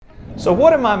So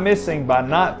what am I missing by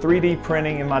not 3D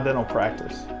printing in my dental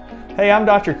practice? Hey, I'm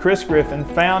Dr. Chris Griffin,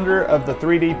 founder of the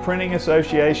 3D Printing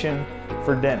Association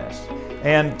for Dentists.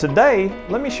 And today,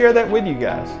 let me share that with you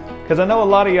guys, because I know a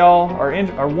lot of y'all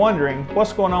are wondering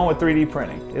what's going on with 3D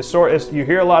printing. You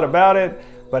hear a lot about it,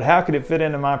 but how could it fit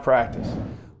into my practice?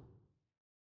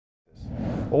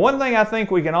 Well, one thing I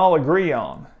think we can all agree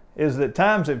on is that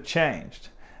times have changed.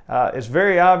 It's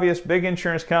very obvious, big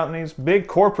insurance companies, big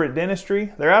corporate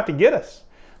dentistry, they're out to get us.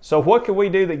 So what can we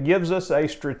do that gives us a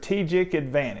strategic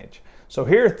advantage? So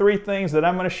here are 3 things that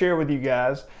I'm going to share with you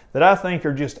guys that I think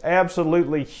are just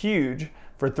absolutely huge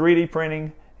for 3D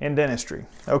printing in dentistry.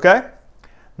 Okay?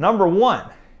 Number 1,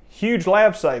 huge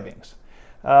lab savings.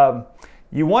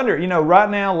 You wonder, right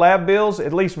now lab bills,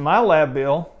 at least my lab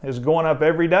bill, is going up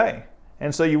every day.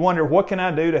 And so you wonder, what can I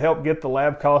do to help get the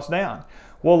lab costs down?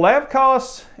 Well, lab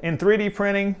costs in 3D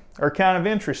printing are kind of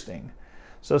interesting.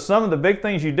 So some of the big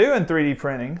things you do in 3D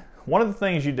printing, one of the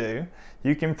things you do,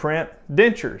 you can print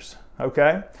dentures,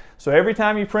 okay? So every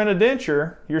time you print a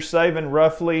denture, you're saving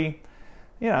roughly,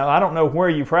 I don't know where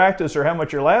you practice or how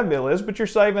much your lab bill is, but you're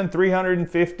saving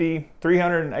 $350,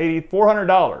 $380,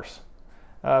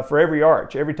 $400 for every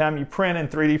arch, every time you print in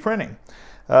 3D printing.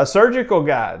 Surgical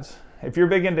guides. If you're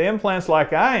big into implants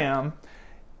like I am,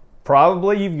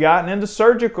 probably you've gotten into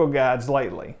surgical guides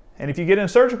lately. And if you get in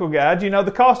surgical guides,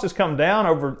 the cost has come down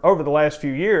over the last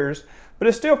few years, but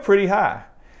it's still pretty high.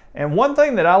 And one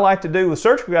thing that I like to do with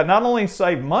surgical guides, not only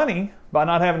save money by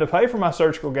not having to pay for my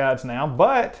surgical guides now,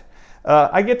 but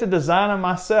I get to design them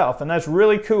myself, and that's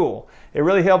really cool. It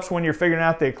really helps when you're figuring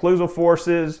out the occlusal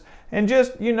forces and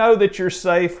just that you're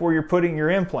safe where you're putting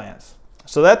your implants.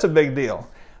 So that's a big deal.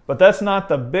 But that's not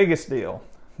the biggest deal.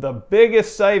 The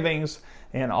biggest savings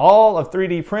in all of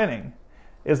 3D printing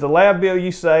is the lab bill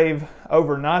you save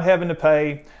over not having to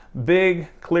pay big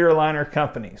clear aligner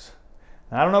companies.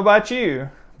 Now, I don't know about you,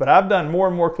 but I've done more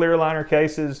and more clear aligner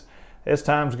cases as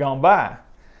time's gone by.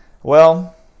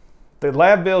 Well, the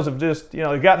lab bills have just,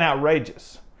 they've gotten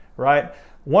outrageous, right?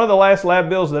 One of the last lab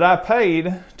bills that I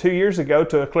paid 2 years ago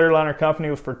to a clear aligner company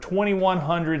was for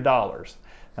 $2,100.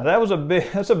 Now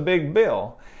that's a big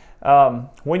bill.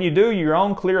 When you do your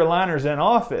own clear aligners in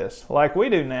office, like we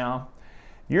do now,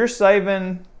 you're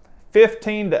saving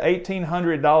 $1,500 to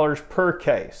 $1,800 per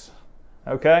case.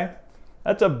 Okay,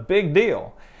 that's a big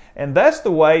deal, and that's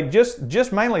the way.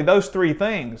 Just mainly those 3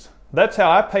 things. That's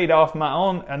how I paid off my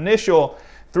own initial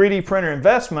 3D printer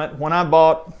investment when I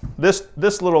bought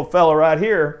this little fella right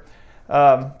here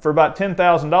for about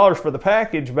 $10,000 for the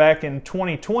package back in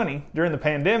 2020 during the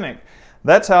pandemic.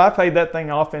 That's how I paid that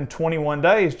thing off in 21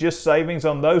 days, just savings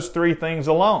on those 3 things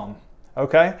alone.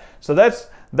 Okay, so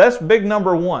that's big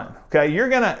number 1. Okay,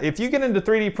 if you get into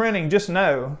 3D printing, just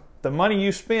know the money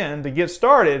you spend to get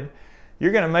started,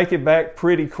 you're gonna make it back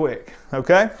pretty quick.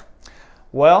 Okay,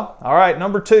 well, all right.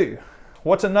 Number 2,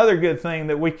 what's another good thing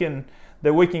that we can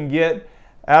get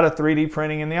out of 3D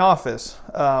printing in the office?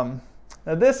 Now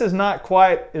this is not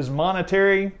quite as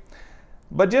monetary,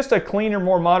 but just a cleaner,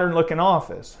 more modern looking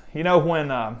office. When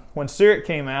CEREC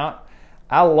came out,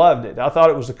 I loved it. I thought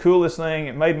it was the coolest thing.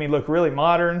 It made me look really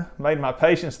modern, made my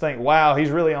patients think, wow, he's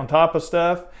really on top of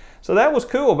stuff. So that was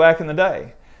cool back in the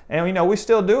day. And we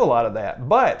still do a lot of that.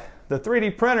 But the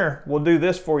 3D printer will do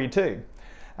this for you too.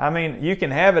 I mean, you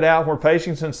can have it out where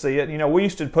patients can see it. We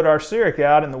used to put our CEREC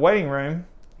out in the waiting room,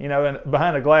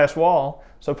 behind a glass wall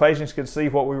so patients could see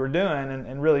what we were doing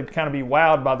and really kind of be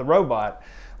wowed by the robot.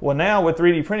 Well, now with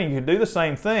 3D printing, you can do the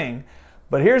same thing,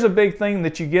 but here's a big thing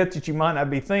that you get that you might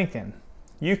not be thinking.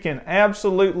 You can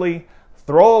absolutely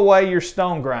throw away your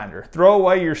stone grinder, throw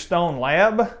away your stone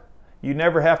lab. You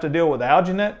never have to deal with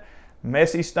alginate,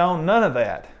 messy stone, none of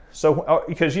that. So,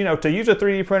 because to use a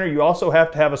 3D printer, you also have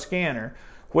to have a scanner,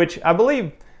 which I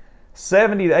believe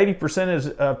 70 to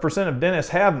 80% of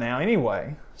dentists have now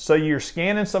anyway. So you're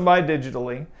scanning somebody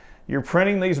digitally, you're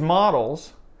printing these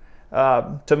models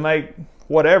to make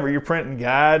whatever. You're printing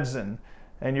guides and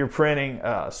you're printing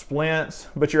splints,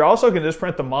 but you're also going to just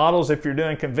print the models if you're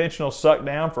doing conventional suck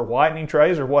down for whitening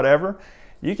trays or whatever.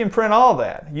 You can print all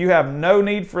that. You have no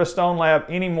need for a stone lab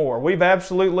anymore. We've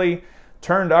absolutely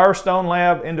turned our stone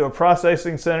lab into a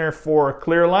processing center for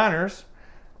clear aligners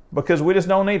because we just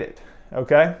don't need it.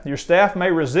 Okay? Your staff may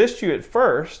resist you at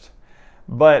first,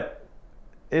 but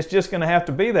it's just going to have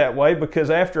to be that way because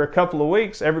after a couple of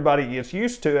weeks, everybody gets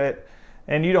used to it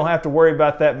and you don't have to worry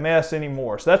about that mess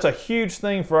anymore. So that's a huge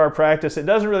thing for our practice. It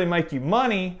doesn't really make you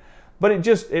money, but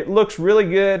it looks really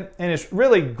good and it's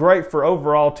really great for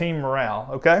overall team morale,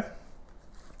 okay?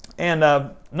 And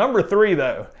number 3,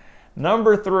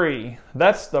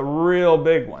 that's the real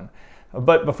big one.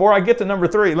 But before I get to number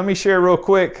 3, let me share real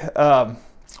quick.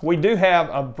 We do have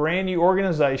a brand new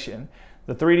organization,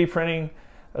 the 3D Printing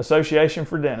Association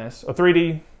for Dentists, or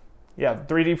 3D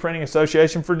Printing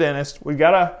Association for Dentists. We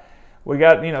got,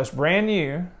 it's brand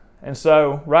new, and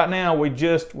so right now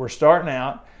we're starting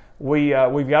out. We've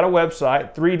got a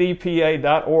website,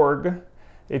 3dpa.org.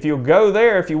 If you'll go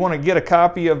there, if you want to get a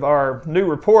copy of our new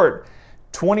report,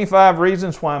 25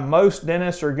 reasons why most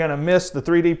dentists are going to miss the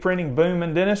 3D printing boom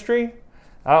in dentistry.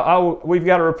 We've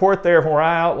got a report there where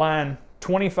I outline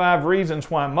 25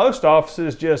 reasons why most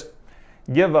offices just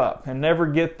give up and never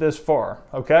get this far,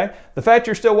 okay? The fact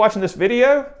you're still watching this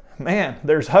video, man,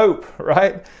 there's hope,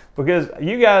 right? Because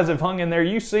you guys have hung in there,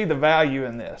 you see the value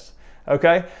in this,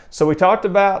 okay? So we talked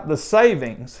about the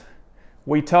savings.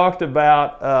 We talked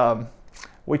about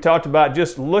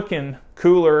just looking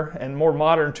cooler and more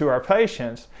modern to our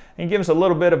patients and give us a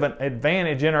little bit of an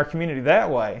advantage in our community that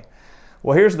way.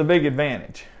 Well, here's the big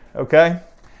advantage, okay?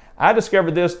 I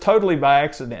discovered this totally by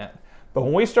accident, but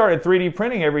when we started 3D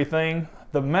printing everything,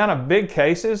 the amount of big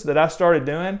cases that I started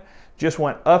doing just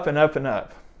went up and up and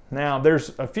up. Now,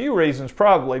 there's a few reasons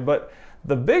probably, but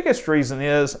the biggest reason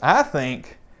is I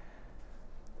think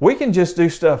we can just do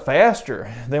stuff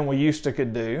faster than we used to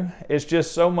could do. It's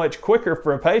just so much quicker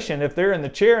for a patient. If they're in the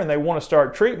chair and they want to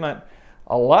start treatment,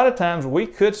 a lot of times we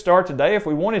could start today if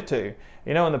we wanted to.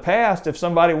 You know, in the past, if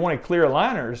somebody wanted clear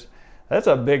aligners, that's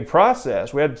a big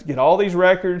process. We had to get all these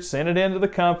records, send it into the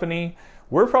company.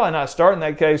 We're probably not starting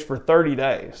that case for 30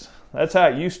 days. That's how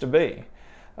it used to be.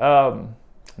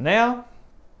 Now,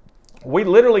 we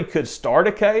literally could start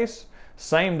a case,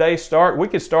 same day start. We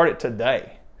could start it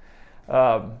today.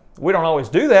 We don't always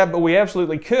do that, but we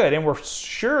absolutely could, and we're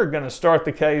sure going to start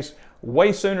the case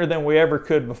way sooner than we ever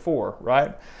could before,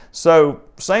 right? So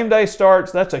same day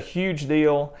starts, that's a huge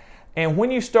deal. And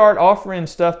when you start offering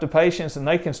stuff to patients and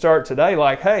they can start today,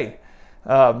 like, hey,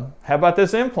 how about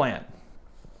this implant?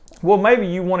 Well, maybe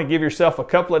you want to give yourself a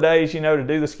couple of days, to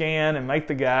do the scan and make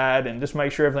the guide and just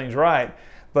make sure everything's right.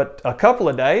 But a couple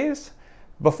of days?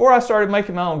 Before I started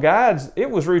making my own guides, it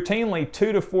was routinely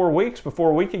 2 to 4 weeks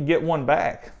before we could get one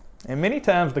back. And many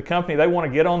times the company, they want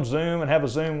to get on Zoom and have a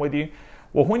Zoom with you.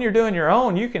 Well, when you're doing your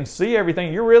own, you can see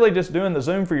everything. You're really just doing the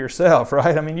Zoom for yourself,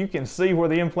 right? I mean, you can see where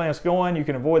the implant's going. You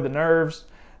can avoid the nerves,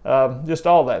 just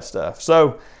all that stuff.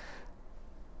 So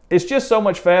it's just so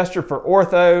much faster for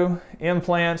ortho,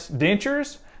 implants,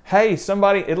 dentures. Hey,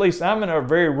 somebody, at least I'm in a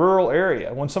very rural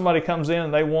area. When somebody comes in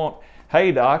and they want,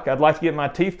 hey doc, I'd like to get my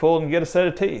teeth pulled and get a set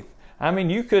of teeth. I mean,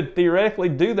 you could theoretically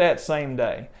do that same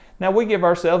day. Now, we give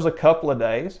ourselves a couple of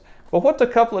days, but what's a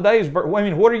couple of days? I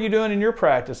mean, what are you doing in your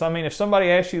practice? I mean, if somebody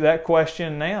asks you that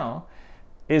question now,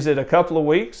 is it a couple of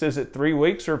weeks? Is it 3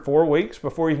 weeks or 4 weeks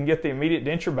before you can get the immediate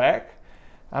denture back?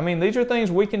 I mean, these are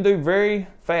things we can do very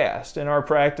fast in our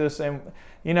practice. And,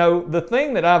 the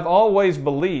thing that I've always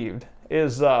believed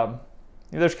is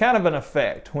there's kind of an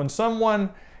effect. When someone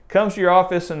comes to your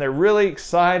office and they're really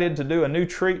excited to do a new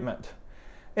treatment,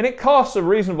 and it costs a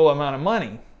reasonable amount of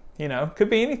money, could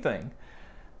be anything.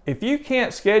 If you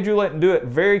can't schedule it and do it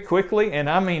very quickly, and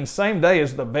I mean same day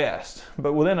is the best,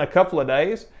 but within a couple of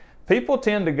days, people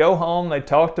tend to go home, they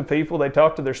talk to people, they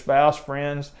talk to their spouse,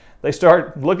 friends, they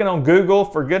start looking on Google.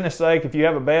 For goodness sake, if you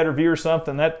have a bad review or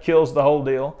something, that kills the whole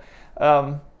deal.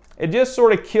 It just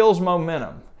sort of kills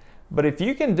momentum. But if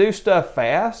you can do stuff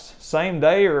fast, same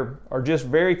day or just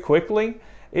very quickly,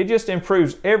 it just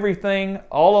improves everything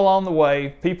all along the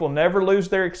way. People never lose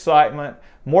their excitement.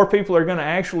 More people are going to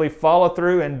actually follow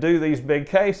through and do these big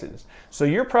cases. So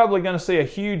you're probably going to see a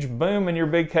huge boom in your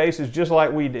big cases just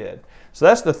like we did. So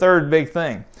that's the third big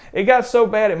thing. It got so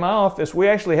bad at my office, we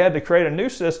actually had to create a new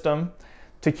system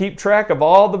to keep track of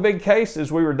all the big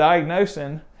cases we were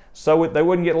diagnosing so they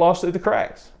wouldn't get lost through the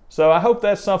cracks. So I hope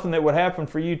that's something that would happen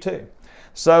for you too.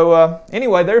 So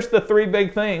anyway, there's the 3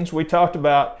 big things. We talked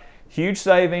about huge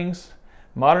savings,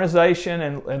 modernization,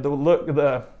 and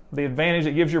the advantage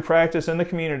it gives your practice in the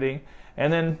community,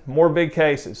 and then more big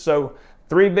cases. So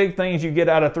 3 big things you get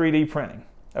out of 3D printing.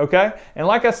 Okay? And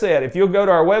like I said, if you'll go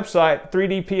to our website,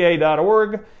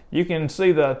 3dpa.org, you can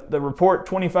see the report,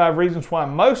 25 reasons why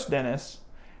most dentists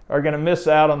are going to miss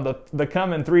out on the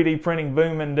coming 3D printing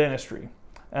boom in dentistry.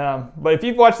 But if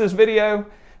you've watched this video,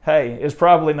 hey, it's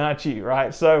probably not you,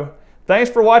 right? So thanks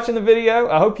for watching the video.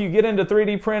 I hope you get into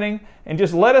 3D printing and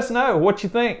just let us know what you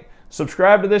think.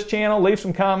 Subscribe to this channel, leave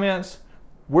some comments.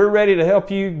 We're ready to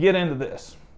help you get into this.